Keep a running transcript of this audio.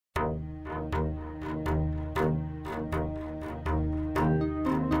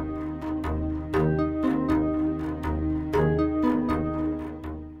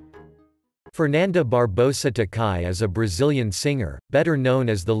Fernanda Takai is a Brazilian singer, better known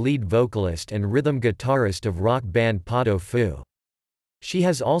as the lead vocalist and rhythm guitarist of rock band Pado Fu. She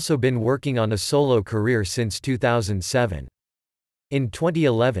has also been working on a solo career since 2007. In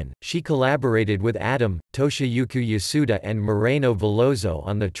 2011, she collaborated with Adam, Toshiyuki Yasuda and Moreno Veloso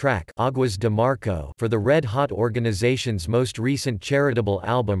on the track Aguas de Marco for the Red Hot organization's most recent charitable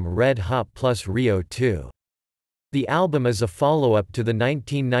album Red Hot plus Rio 2. The album is a follow-up to the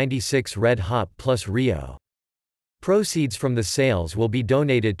 1996 Red Hot plus Rio. Proceeds from the sales will be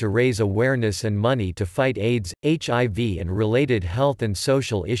donated to raise awareness and money to fight AIDS, HIV and related health and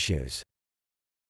social issues.